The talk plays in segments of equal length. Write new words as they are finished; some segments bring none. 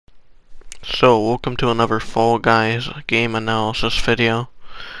So, welcome to another Fall Guys game analysis video,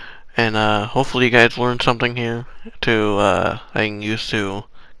 and hopefully you guys learned something here to I can use to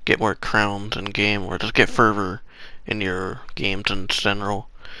get more crowns in game or just get further in your games in general.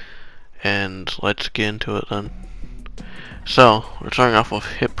 And let's get into it then. So, we're starting off with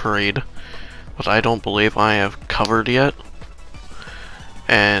Hit Parade, which I don't believe I have covered yet,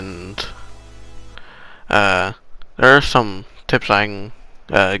 and there are some tips I can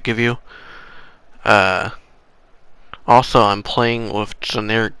give you. Also, I'm playing with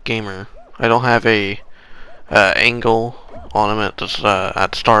Generic Gamer. I don't have a angle on him at the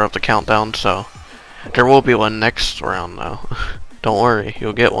start of the countdown, so there will be one next round though. Don't worry,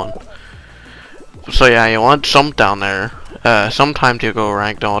 you'll get one. So yeah, you want to jump down there. Sometimes you go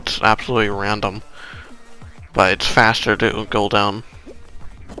ragdoll, it's absolutely random, but it's faster to go down.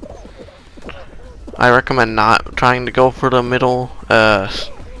 I recommend not trying to go for the middle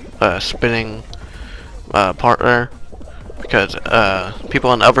spinning part there, because people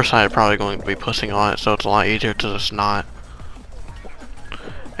on the other side are probably going to be pushing on it, so it's a lot easier to just not.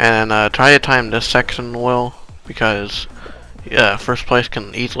 And try to time this section well, because first place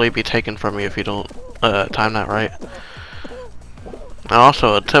can easily be taken from you if you don't time that right. And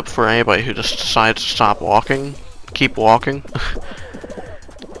also a tip for anybody who just decides to stop walking: keep walking.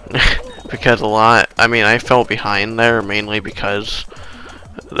 Because I fell behind there mainly because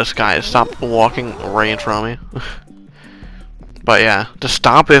this guy stopped walking right in front of me. But yeah, just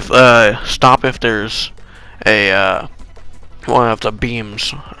stop if there's a one of the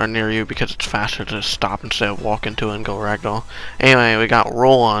beams are near you, because it's faster to stop instead of walk into it and go ragdoll. Anyway, we got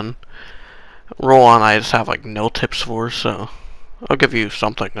roll on. Roll on I just have like no tips for, so I'll give you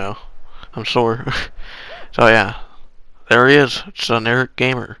something though, I'm sure. So yeah, there he is, Generic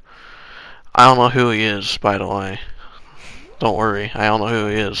Gamer. I don't know who he is, by the way. Don't worry, I don't know who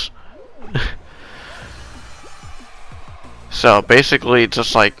he is. So basically,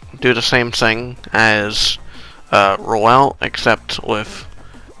 just like do the same thing as roll out, except with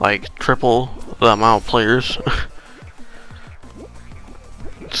like triple the amount of players.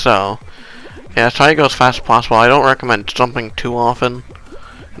 So yeah, try to go as fast as possible. I don't recommend jumping too often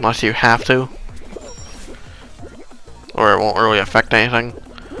unless you have to, or it won't really affect anything.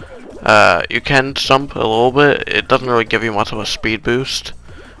 You can jump a little bit. It doesn't really give you much of a speed boost,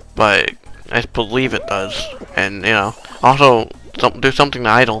 but I believe it does. And you know, also do something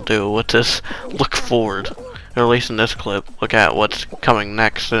that I don't do, which is look forward. Or at least in this clip, look at what's coming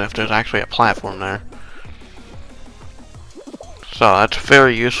next and if there's actually a platform there. So that's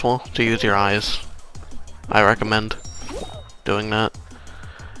very useful to use your eyes. I recommend doing that.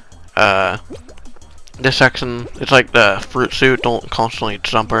 This section, it's like the fruit suit, don't constantly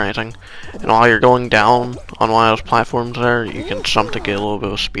jump or anything. And while you're going down on one of those platforms there, you can jump to get a little bit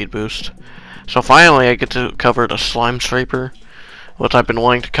of a speed boost. So finally I get to cover the Slime Scraper, which I've been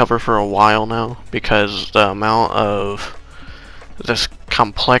wanting to cover for a while now, because the amount of this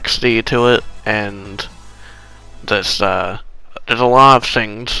complexity to it, and this, there's a lot of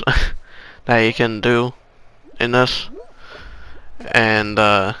things that you can do in this. And,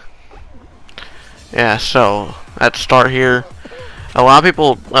 yeah, so at the start here, a lot of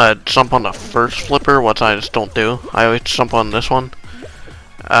people jump on the first flipper, which I just don't do. I always jump on this one,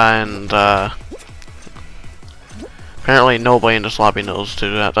 and apparently nobody in this lobby knows to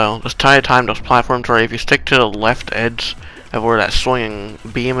do that though. Just try to time those platforms right. If you stick to the left edge of where that swinging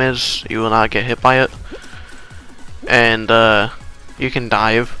beam is, you will not get hit by it. And you can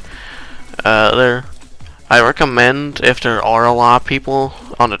dive there. I recommend, if there are a lot of people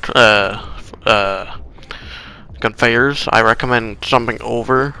on the conveyors, I recommend jumping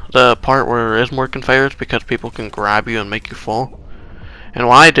over the part where there is more conveyors, because people can grab you and make you fall. And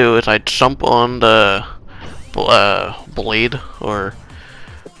what I do is I jump on the blade, or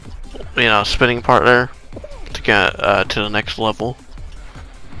you know, spinning part there, to get to the next level.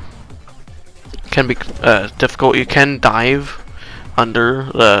 It can be difficult. You can dive under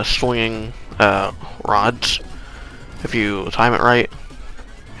the swinging rods if you time it right.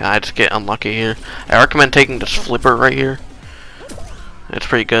 And I just get unlucky here. I recommend taking this flipper right here. It's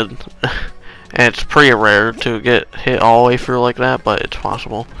pretty good. And it's pretty rare to get hit all the way through like that, but it's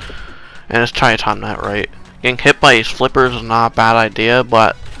possible. And just try to time that right. Getting hit by these flippers is not a bad idea,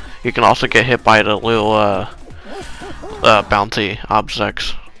 but you can also get hit by the little bouncy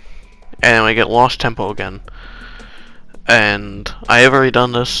objects. And we get lost tempo again. And I have already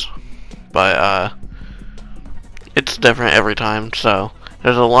done this, but it's different every time, so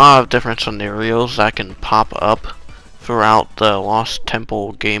there's a lot of different scenarios that can pop up throughout the Lost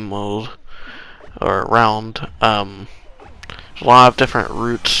Temple game mode or round. There's a lot of different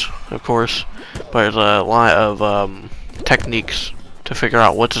routes of course, but there's a lot of techniques to figure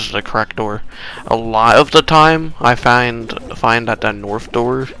out what is the correct door. A lot of the time, I find that the north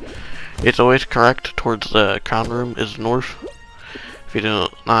door is always correct. Towards the crown room is north. If you do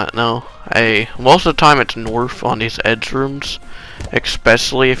not know, most of the time it's north on these edge rooms,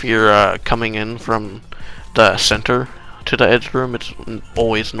 especially if you're coming in from the center to the edge room. It's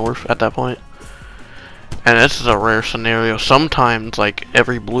always north at that point. And this is a rare scenario. Sometimes, like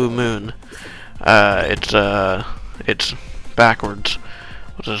every blue moon, it's backwards,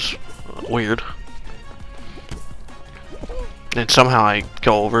 which is weird. And somehow I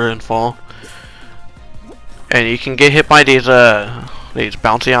go over and fall. And you can get hit by these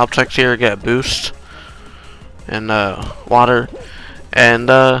bouncy objects here, get a boost, and water.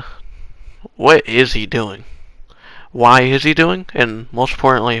 And what is he doing? Why is he doing? And most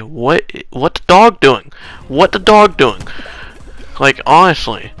importantly, what the dog doing? What the dog doing? Like,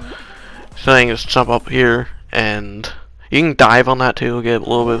 honestly, saying is jump up here, and you can dive on that too, get a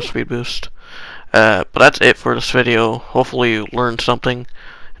little bit of speed boost. But that's it for this video. Hopefully you learned something,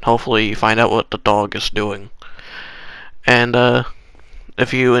 and hopefully you find out what the dog is doing. And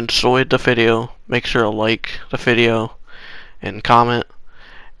if you enjoyed the video, make sure to like the video and comment.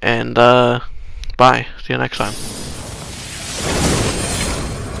 And bye. See you next time.